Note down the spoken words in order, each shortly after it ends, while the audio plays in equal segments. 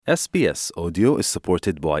SBS Audio is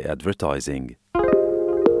supported by advertising.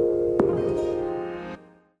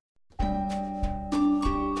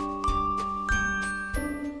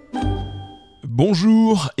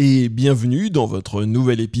 Bonjour et bienvenue dans votre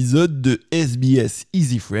nouvel épisode de SBS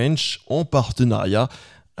Easy French en partenariat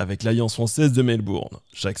avec l'Alliance française de Melbourne.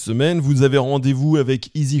 Chaque semaine, vous avez rendez-vous avec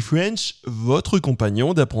Easy French, votre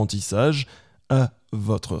compagnon d'apprentissage à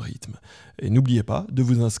votre rythme. Et n'oubliez pas de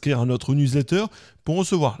vous inscrire à notre newsletter pour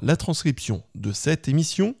recevoir la transcription de cette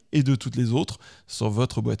émission et de toutes les autres sur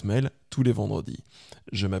votre boîte mail tous les vendredis.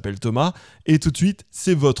 Je m'appelle Thomas et tout de suite,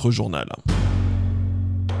 c'est votre journal.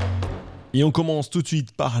 Et on commence tout de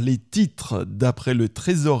suite par les titres. D'après le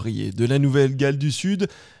trésorier de la Nouvelle-Galles du Sud,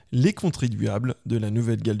 les contribuables de la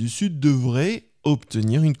Nouvelle-Galles du Sud devraient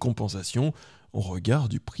obtenir une compensation au regard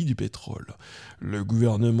du prix du pétrole. Le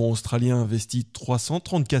gouvernement australien investit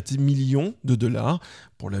 334 millions de dollars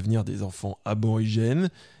pour l'avenir des enfants aborigènes.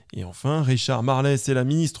 Et enfin, Richard Marles et la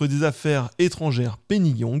ministre des Affaires étrangères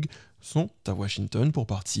Penny Young sont à Washington pour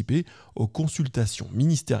participer aux consultations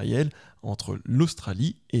ministérielles entre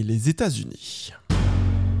l'Australie et les États-Unis.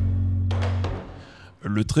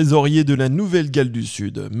 Le trésorier de la Nouvelle-Galles du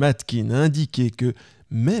Sud, Matt Keane, a indiqué que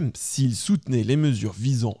même s'il soutenait les mesures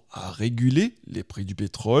visant à réguler les prix du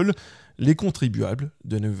pétrole, les contribuables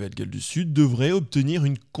de la Nouvelle-Galles du Sud devraient obtenir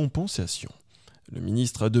une compensation. Le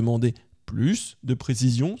ministre a demandé plus de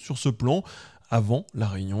précisions sur ce plan avant la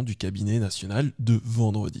réunion du cabinet national de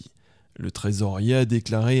vendredi. Le trésorier a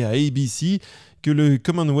déclaré à ABC que le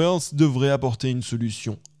Commonwealth devrait apporter une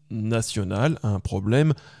solution nationale à un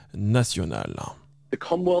problème national. The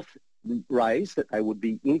Commonwealth raised that they would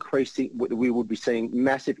be increasing, we would be seeing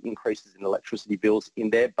massive increases in electricity bills in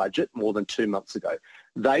their budget more than 2 months ago.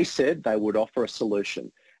 They said they would offer a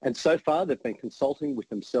solution. And so far, they've been consulting with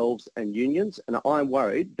themselves and unions, and I'm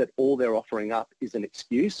worried that all they're offering up is an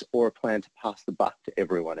excuse or a plan to pass the buck to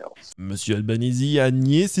everyone else. Monsieur Albanese a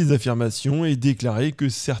nié ces affirmations et déclaré que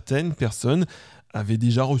certaines personnes avaient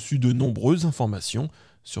déjà reçu de nombreuses informations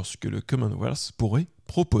sur ce que le Commonwealth pourrait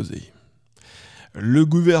proposer. Le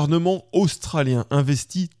gouvernement australien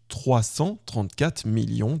investit 334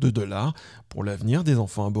 millions de dollars pour l'avenir des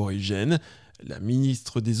enfants aborigènes. La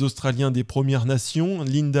ministre des Australiens des Premières Nations,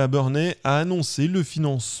 Linda Burney, a annoncé le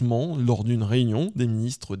financement lors d'une réunion des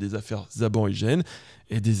ministres des Affaires aborigènes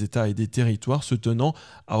et des États et des territoires se tenant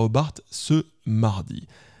à Hobart ce mardi.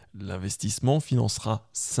 L'investissement financera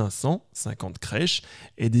 550 crèches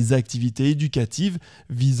et des activités éducatives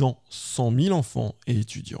visant 100 000 enfants et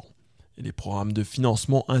étudiants. Et les programmes de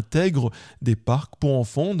financement intègrent des parcs pour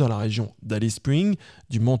enfants dans la région d'Alice Springs,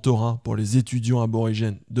 du mentorat pour les étudiants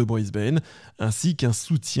aborigènes de Brisbane, ainsi qu'un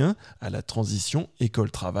soutien à la transition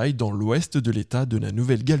école-travail dans l'ouest de l'État de la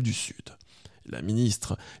Nouvelle-Galles du Sud. La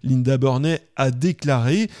ministre Linda Burney a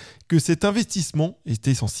déclaré que cet investissement est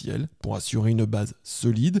essentiel pour assurer une base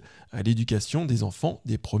solide à l'éducation des enfants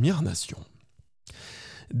des Premières Nations.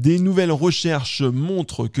 Des nouvelles recherches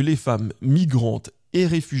montrent que les femmes migrantes et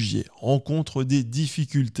réfugiés rencontrent des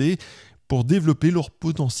difficultés pour développer leur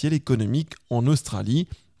potentiel économique en Australie,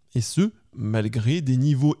 et ce, malgré des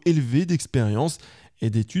niveaux élevés d'expérience et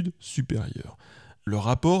d'études supérieures. Le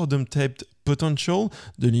rapport d'Untapped Potential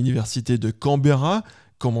de l'université de Canberra,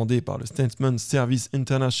 commandé par le Statman Service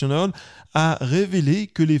International, a révélé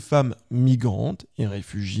que les femmes migrantes et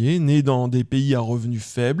réfugiées nées dans des pays à revenus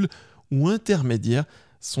faibles ou intermédiaires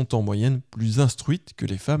sont en moyenne plus instruites que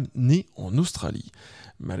les femmes nées en Australie.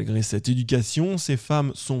 Malgré cette éducation, ces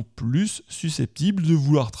femmes sont plus susceptibles de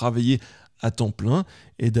vouloir travailler à temps plein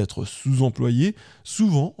et d'être sous-employées,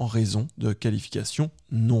 souvent en raison de qualifications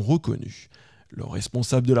non reconnues. Le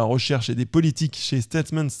responsable de la recherche et des politiques chez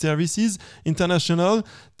Statman Services International,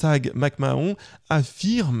 Tag McMahon,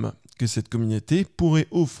 affirme que cette communauté pourrait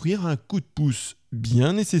offrir un coup de pouce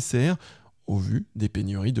bien nécessaire au vu des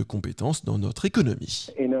pénuries de compétences dans notre économie.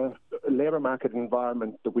 In a labour market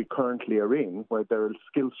environment that we currently are in, where there are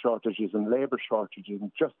skills shortages and labour shortages in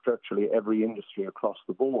just virtually every industry across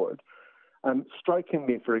the board,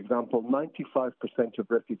 strikingly, for example, 95% of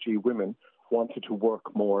refugee women wanted to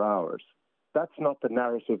work more hours. That's not the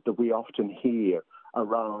narrative that we often hear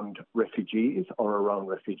around refugees or around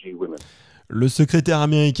refugee women. Le secrétaire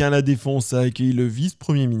américain à la Défense a accueilli le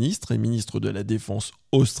vice-premier ministre et ministre de la Défense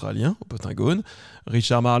australien au Pentagone.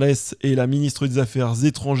 Richard Marles et la ministre des Affaires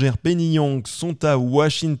étrangères Penny Young sont à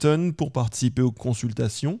Washington pour participer aux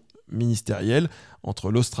consultations ministérielles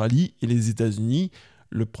entre l'Australie et les États-Unis,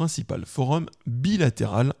 le principal forum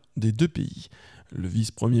bilatéral des deux pays. Le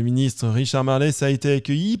vice-premier ministre Richard Marles a été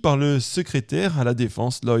accueilli par le secrétaire à la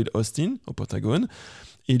Défense Lloyd Austin au Pentagone.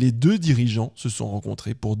 et les deux dirigeants se sont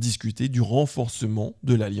rencontrés pour discuter du renforcement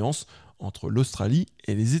de l'alliance entre l'Australie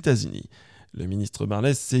et les États-Unis. Le ministre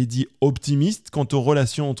Barnes s'est dit optimiste quant aux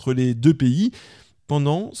relations entre les deux pays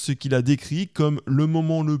pendant ce qu'il a décrit comme le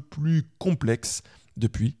moment le plus complexe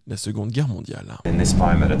depuis la Seconde Guerre mondiale. In this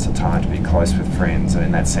moment, it's a time to be close with friends, and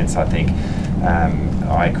in that sense, I think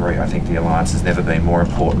I agree. I think the alliance has never been more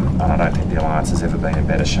important, and I don't think the alliance has ever been in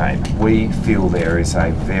better shape. We feel there is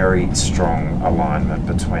a very strong alignment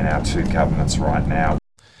between our two governments right now.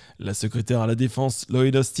 La secrétaire à la Défense,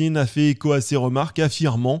 Lloyd Austin, a fait écho à ces remarques,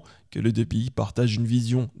 affirmant que les deux pays partagent une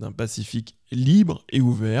vision d'un Pacifique libre et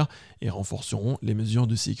ouvert et renforceront les mesures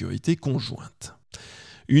de sécurité conjointes.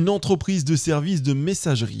 Une entreprise de services de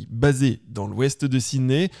messagerie basée dans l'ouest de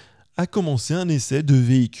Sydney a commencé un essai de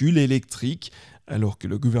véhicules électriques alors que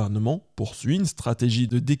le gouvernement poursuit une stratégie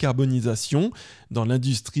de décarbonisation dans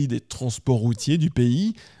l'industrie des transports routiers du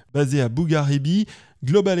pays. Basé à Bugaribi,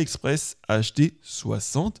 Global Express a acheté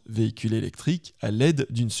 60 véhicules électriques à l'aide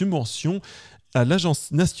d'une subvention à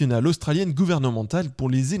l'Agence nationale australienne gouvernementale pour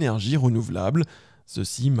les énergies renouvelables.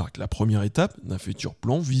 Ceci marque la première étape d'un futur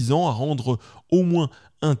plan visant à rendre au moins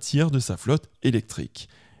un tiers de sa flotte électrique.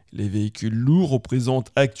 Les véhicules lourds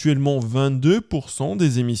représentent actuellement 22%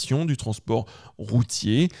 des émissions du transport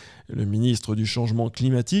routier. Le ministre du Changement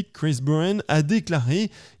climatique, Chris Bowen, a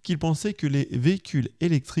déclaré qu'il pensait que les véhicules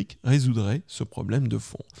électriques résoudraient ce problème de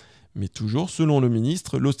fond. Mais toujours selon le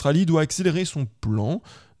ministre, l'Australie doit accélérer son plan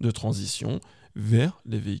de transition vers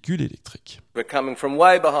les véhicules électriques. We're coming from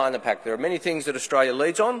way behind the pack. There are many things that Australia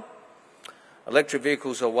leads on. Electric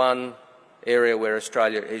vehicles are one area where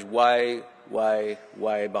Australia is way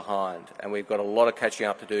behind, and we've got a lot of catching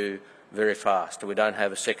up to do very fast, and we don't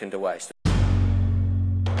have a second to waste.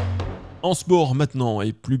 En sport maintenant,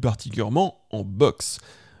 et plus particulièrement en boxe.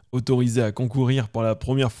 Autorisées à concourir pour la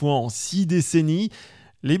première fois en 6 décennies,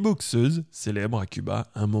 les boxeuses célèbrent à Cuba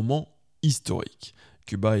un moment historique.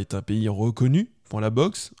 Cuba est un pays reconnu pour la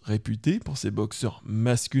boxe, réputé pour ses boxeurs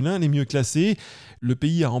masculins les mieux classés. Le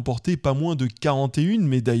pays a remporté pas moins de 41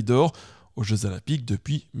 médailles d'or aux Jeux Olympiques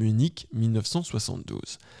depuis Munich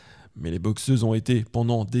 1972. Mais les boxeuses ont été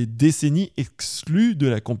pendant des décennies exclues de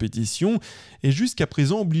la compétition et jusqu'à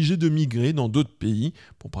présent obligées de migrer dans d'autres pays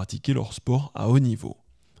pour pratiquer leur sport à haut niveau.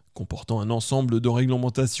 Comportant un ensemble de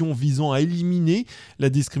réglementations visant à éliminer la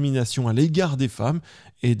discrimination à l'égard des femmes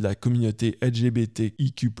et de la communauté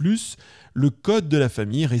LGBTIQ+, le Code de la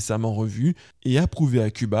famille récemment revu et approuvé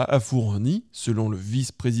à Cuba a fourni, selon le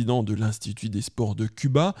vice-président de l'Institut des sports de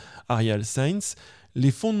Cuba, Ariel Sainz,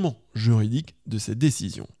 les fondements juridiques de cette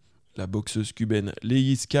décision. La boxeuse cubaine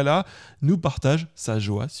Leigh Scala nous partage sa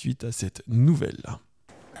joie suite à cette nouvelle.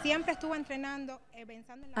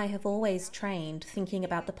 I have always trained thinking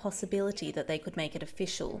about the possibility that they could make it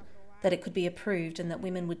official, that it could be approved and that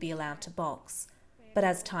women would be allowed to box. But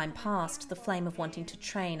as time passed, the flame of wanting to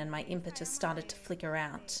train and my impetus started to flicker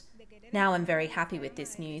out. Now I'm very happy with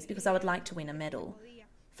this news because I would like to win a medal.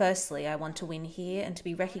 Firstly, I want to win here and to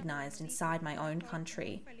be recognised inside my own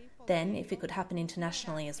country. Then, if it could happen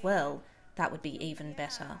internationally as well, that would be even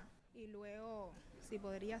better.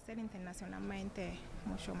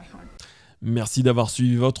 Merci d'avoir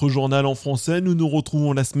suivi votre journal en français. Nous nous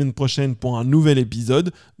retrouvons la semaine prochaine pour un nouvel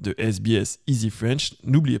épisode de SBS Easy French.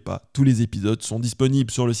 N'oubliez pas, tous les épisodes sont disponibles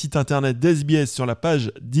sur le site internet d'SBS sur la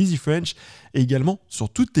page d'Easy French et également sur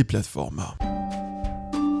toutes les plateformes.